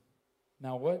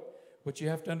 Now what you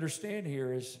have to understand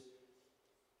here is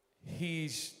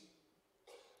he's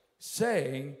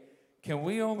saying, can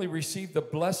we only receive the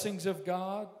blessings of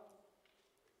God?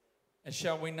 And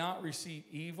shall we not receive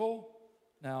evil?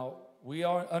 Now, we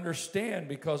all understand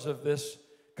because of this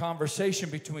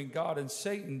conversation between God and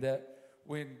Satan that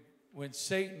when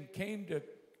Satan came to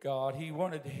God, he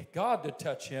wanted God to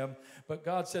touch him, but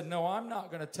God said, no, I'm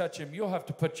not going to touch him. You'll have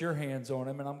to put your hands on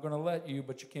him, and I'm going to let you,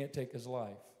 but you can't take his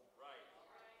life.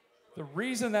 The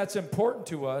reason that's important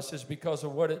to us is because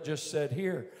of what it just said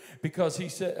here. Because he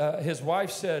said, his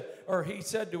wife said, or he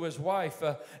said to his wife,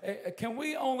 can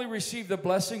we only receive the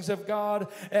blessings of God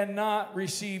and not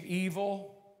receive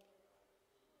evil?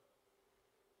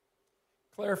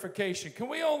 Clarification. Can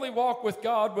we only walk with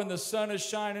God when the sun is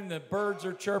shining, the birds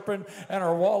are chirping, and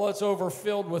our wallet's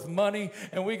overfilled with money,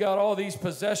 and we got all these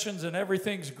possessions and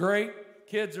everything's great?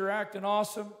 Kids are acting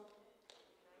awesome.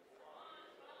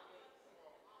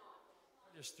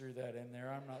 Just threw that in there.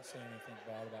 I'm not saying anything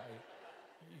bad about you.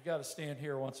 You got to stand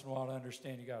here once in a while to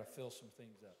understand you got to fill some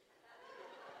things up.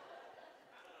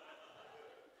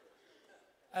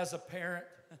 As a parent,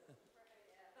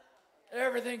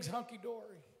 everything's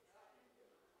hunky-dory.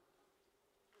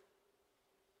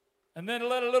 And then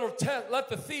let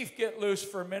the thief get loose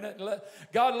for a minute.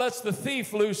 God lets the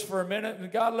thief loose for a minute. And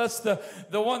God lets the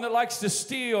one that likes to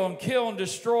steal and kill and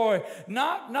destroy,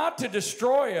 not to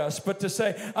destroy us, but to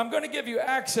say, I'm going to give you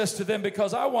access to them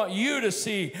because I want you to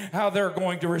see how they're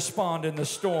going to respond in the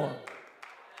storm.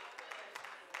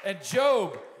 And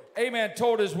Job, amen,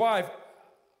 told his wife,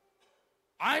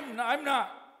 I'm not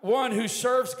one who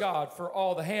serves God for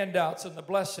all the handouts and the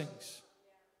blessings.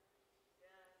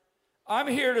 I'm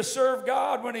here to serve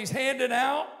God when He's handing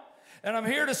out, and I'm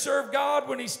here to serve God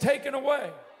when He's taken away.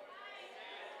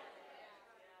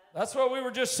 That's what we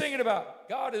were just singing about.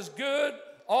 God is good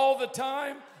all the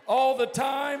time. All the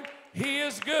time, He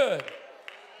is good.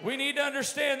 We need to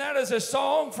understand that as a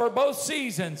song for both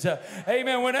seasons.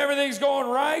 Amen. When everything's going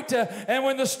right and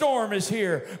when the storm is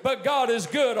here. But God is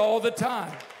good all the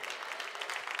time.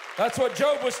 That's what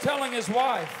Job was telling his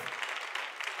wife.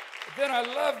 Then I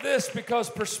love this because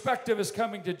perspective is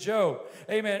coming to Job.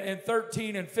 Amen. In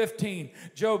 13 and 15,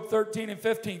 Job 13 and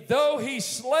 15. Though he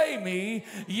slay me,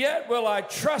 yet will I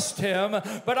trust him,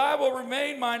 but I will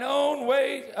maintain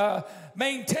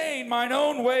mine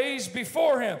own ways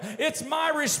before him. It's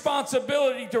my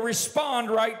responsibility to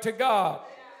respond right to God.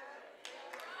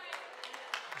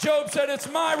 Job said,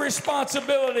 it's my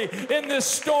responsibility in this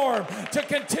storm to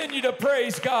continue to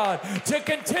praise God, to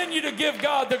continue to give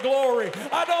God the glory.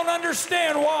 I don't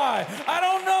understand why. I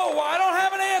don't know why. I don't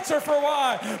have an answer for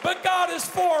why. But God is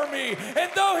for me. And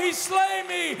though He slay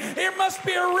me, there must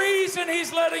be a reason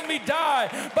He's letting me die.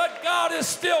 But God is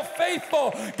still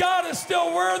faithful. God is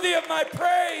still worthy of my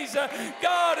praise.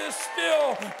 God is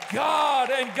still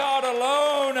God and God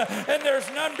alone. And there's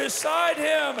none beside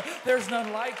Him. There's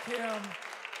none like Him.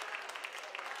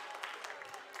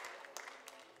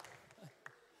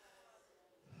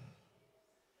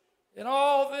 In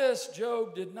all this,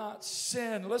 Job did not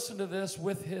sin, listen to this,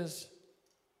 with his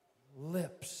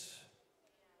lips,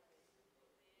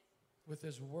 with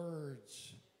his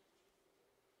words.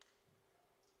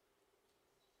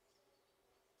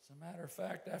 As a matter of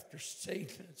fact, after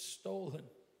Satan had stolen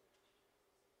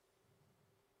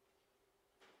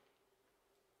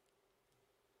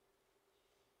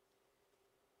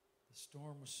the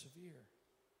storm was severe.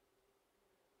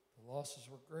 The losses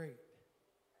were great.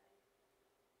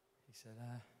 He said,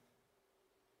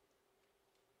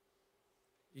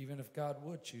 even if God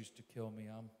would choose to kill me,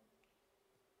 I'm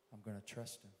going to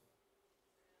trust Him.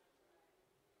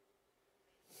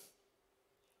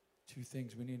 Two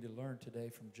things we need to learn today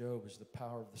from Job is the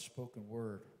power of the spoken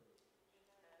word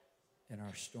in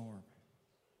our storm.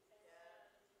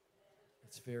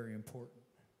 It's very important.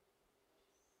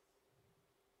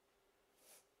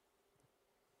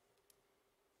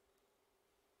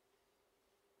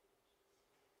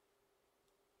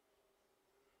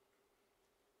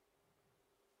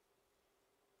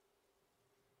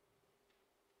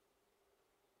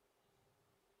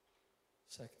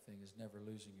 Second thing is never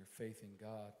losing your faith in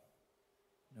God,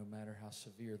 no matter how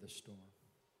severe the storm.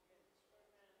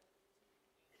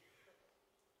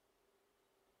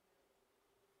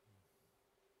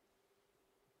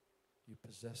 You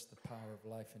possess the power of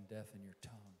life and death in your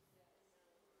tongue.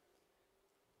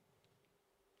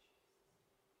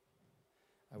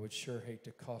 I would sure hate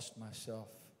to cost myself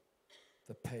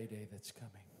the payday that's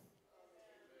coming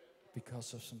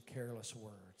because of some careless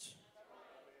words.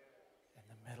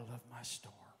 Middle of my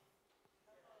storm.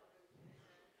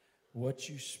 What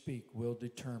you speak will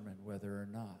determine whether or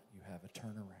not you have a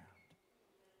turnaround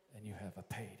and you have a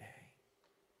payday.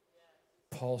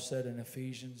 Paul said in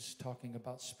Ephesians, talking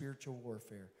about spiritual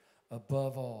warfare,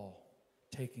 above all,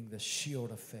 taking the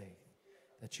shield of faith,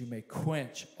 that you may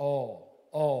quench all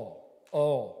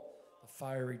the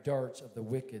fiery darts of the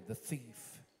wicked, the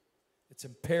thief. It's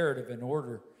imperative in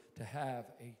order to have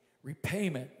a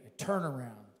repayment, a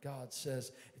turnaround. God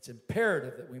says it's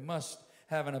imperative that we must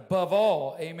have an above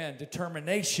all, amen,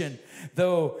 determination.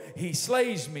 Though he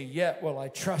slays me, yet will I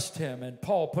trust him. And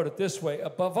Paul put it this way,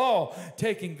 above all,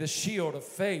 taking the shield of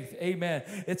faith, amen.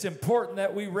 It's important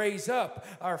that we raise up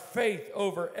our faith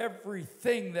over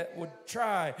everything that would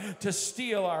try to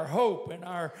steal our hope and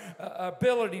our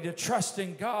ability to trust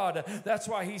in God. That's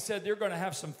why he said you're going to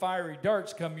have some fiery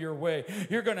darts come your way.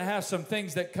 You're going to have some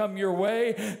things that come your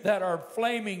way that are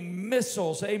flaming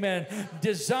missiles, amen,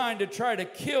 designed to try to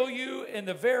kill you in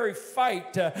the very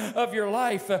fight of your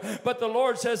life. But the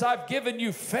Lord says, I've given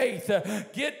you faith.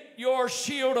 Get your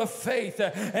shield of faith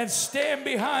and stand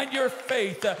behind your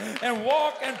faith and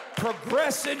walk and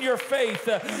progress in your faith.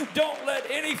 Don't let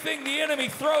anything the enemy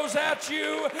throws at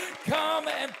you come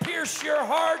and pierce your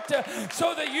heart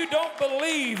so that you don't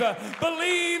believe.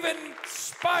 Believe in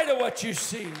spite of what you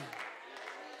see.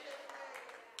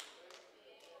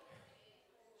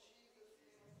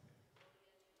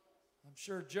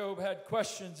 sure Job had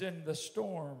questions in the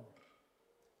storm.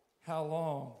 How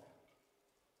long?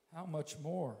 How much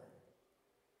more?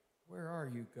 Where are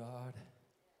you, God?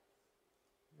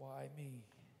 Why me?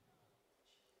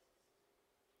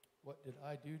 What did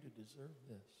I do to deserve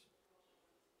this?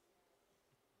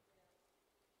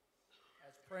 I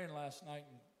was praying last night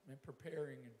and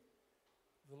preparing, and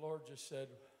the Lord just said,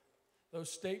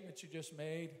 those statements you just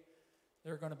made,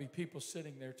 there are going to be people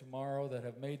sitting there tomorrow that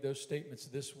have made those statements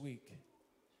this week.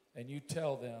 And you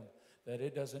tell them that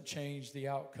it doesn't change the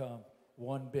outcome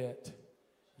one bit.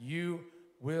 You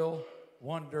will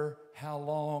wonder how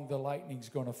long the lightning's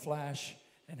going to flash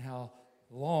and how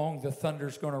long the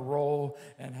thunder's going to roll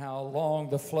and how long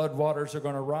the floodwaters are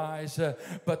going to rise.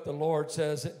 But the Lord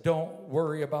says, don't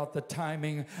worry about the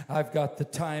timing. I've got the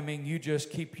timing. You just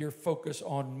keep your focus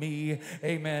on me.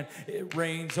 Amen. It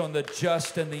rains on the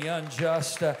just and the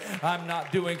unjust. I'm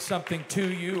not doing something to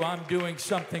you. I'm doing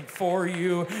something for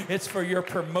you. It's for your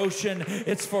promotion.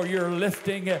 It's for your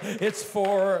lifting. It's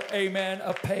for, amen,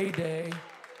 a payday.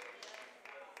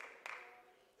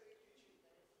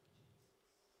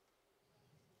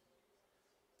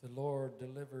 The Lord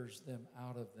delivers them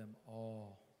out of them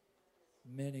all.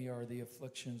 Many are the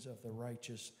afflictions of the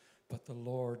righteous, but the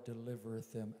Lord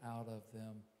delivereth them out of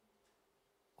them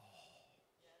all.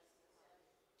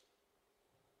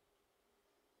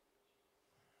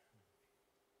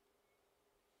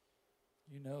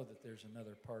 You know that there's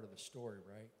another part of the story,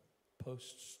 right?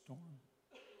 Post-storm.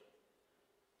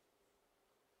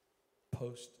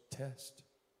 Post-test.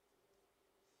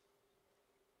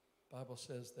 The Bible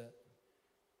says that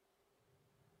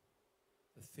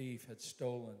the thief had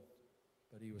stolen,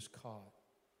 but he was caught.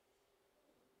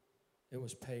 It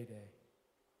was payday.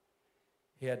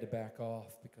 He had to back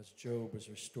off because Job was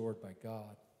restored by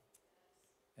God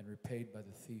and repaid by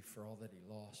the thief for all that he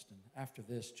lost. And after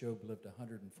this, Job lived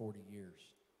 140 years.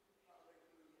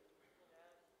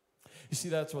 You see,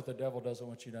 that's what the devil doesn't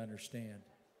want you to understand.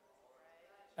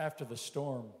 After the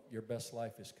storm, your best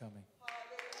life is coming.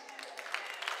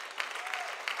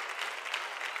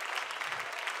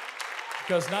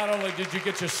 Because not only did you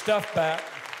get your stuff back,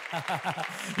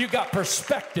 you got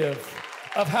perspective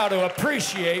of how to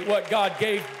appreciate what God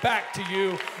gave back to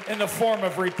you in the form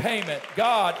of repayment.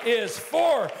 God is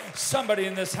for somebody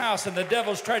in this house, and the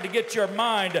devil's tried to get your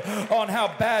mind on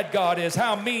how bad God is,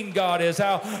 how mean God is,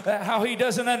 how he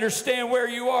doesn't understand where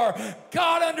you are.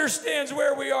 God understands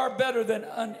where we are better than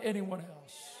anyone else.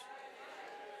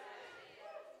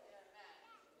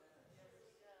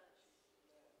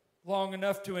 Long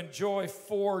enough to enjoy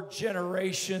 4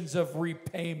 generations of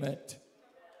repayment.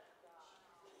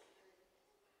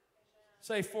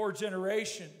 Say 4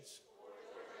 generations.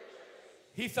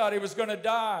 He thought he was going to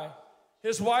die.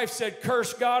 His wife said,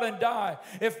 curse God and die.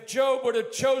 If Job would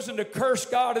have chosen to curse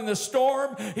God in the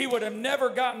storm, he would have never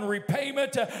gotten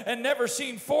repayment and never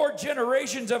seen 4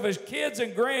 generations of his kids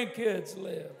and grandkids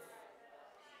live.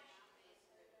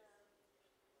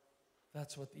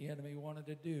 That's what the enemy wanted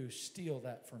to do, steal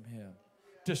that from him.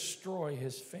 Destroy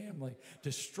his family,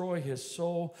 destroy his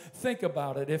soul. Think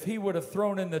about it. If he would have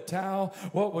thrown in the towel,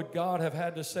 what would God have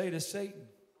had to say to Satan?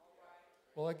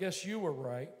 Well, I guess you were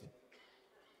right.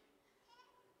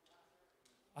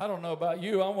 I don't know about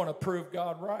you. I want to prove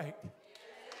God right.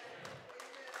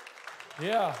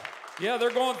 Yeah,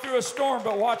 they're going through a storm,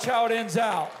 but watch how it ends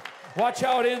out. Watch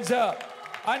how it ends up.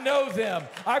 I know them.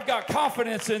 I've got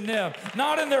confidence in them.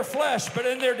 Not in their flesh, but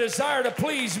in their desire to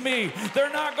please me.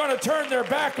 They're not going to turn their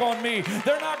back on me.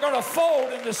 They're not going to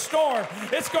fold in the storm.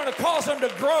 It's going to cause them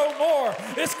to grow more.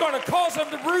 It's going to cause them,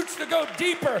 the roots to go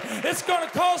deeper. It's going to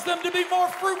cause them to be more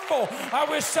fruitful. I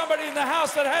wish somebody in the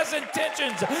house that has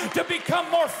intentions to become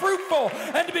more fruitful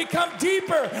and to become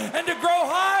deeper and to grow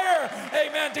higher.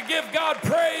 Amen. To give God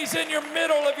praise in your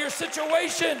middle of your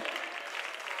situation.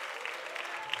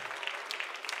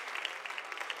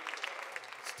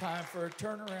 Time for a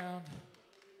turnaround.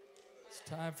 It's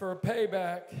time for a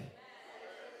payback.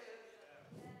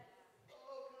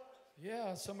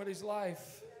 Yeah, somebody's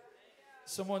life,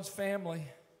 someone's family,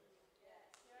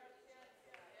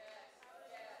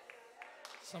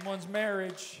 someone's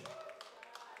marriage,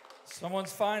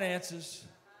 someone's finances,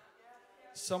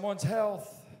 someone's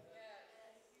health,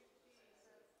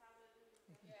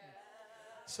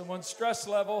 someone's stress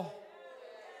level.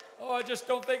 Oh, I just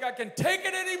don't think I can take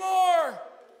it anymore.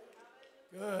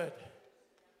 Good.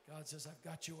 God says, I've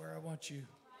got you where I want you.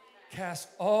 Cast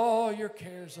all your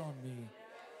cares on me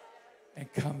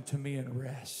and come to me and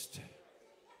rest.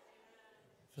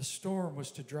 The storm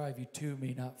was to drive you to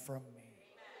me, not from me.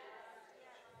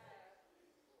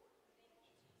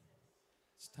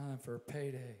 It's time for a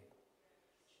payday.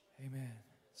 Amen.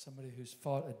 somebody who's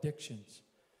fought addictions.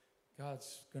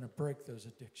 God's going to break those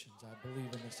addictions, I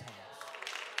believe, in this house.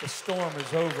 The storm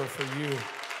is over for you.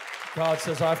 God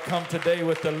says, I've come today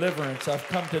with deliverance. I've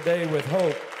come today with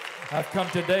hope. I've come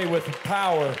today with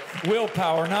power,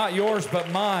 willpower, not yours but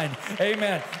mine.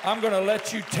 Amen. I'm going to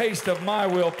let you taste of my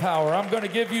willpower. I'm going to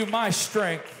give you my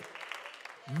strength.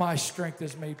 My strength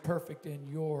is made perfect in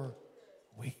your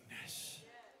weakness.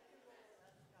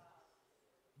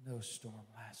 No storm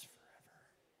lasts forever.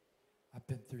 I've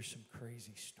been through some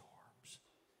crazy storms,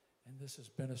 and this has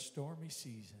been a stormy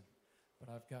season, but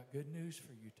I've got good news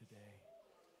for you today.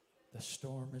 The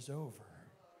storm is over.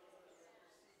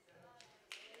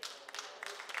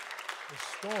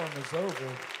 The storm is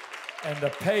over, and the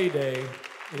payday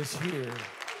is here.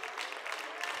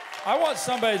 I want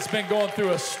somebody that's been going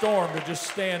through a storm to just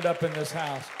stand up in this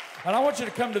house. And I want you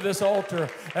to come to this altar,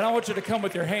 and I want you to come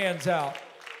with your hands out.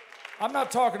 I'm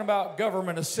not talking about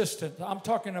government assistance. I'm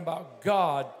talking about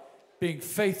God being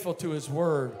faithful to His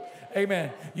word.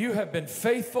 Amen. You have been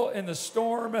faithful in the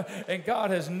storm, and God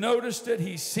has noticed it.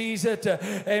 He sees it.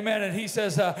 Amen. And He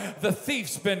says, the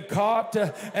thief's been caught,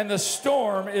 and the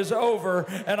storm is over,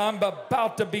 and I'm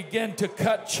about to begin to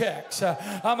cut checks.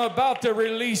 I'm about to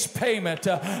release payment.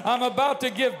 I'm about to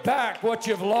give back what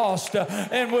you've lost,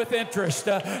 and with interest.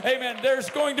 Amen. There's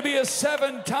going to be a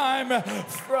 7-time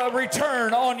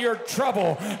return on your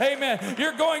trouble. Amen.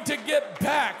 You're going to get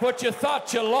back what you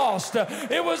thought you lost.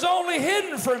 It was only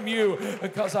hidden from you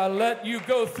because I let you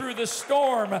go through the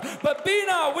storm. But be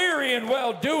not weary in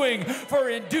well-doing, for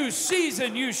in due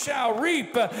season you shall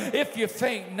reap if you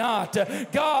faint not.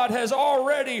 God has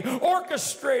already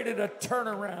orchestrated a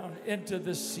turnaround into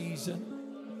this season.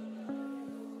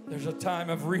 There's a time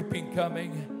of reaping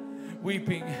coming.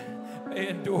 Weeping may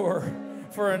endure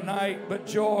for a night, but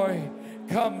joy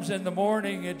comes in the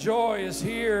morning. And joy is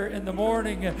here in the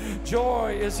morning.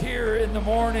 Joy is here in the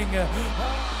morning.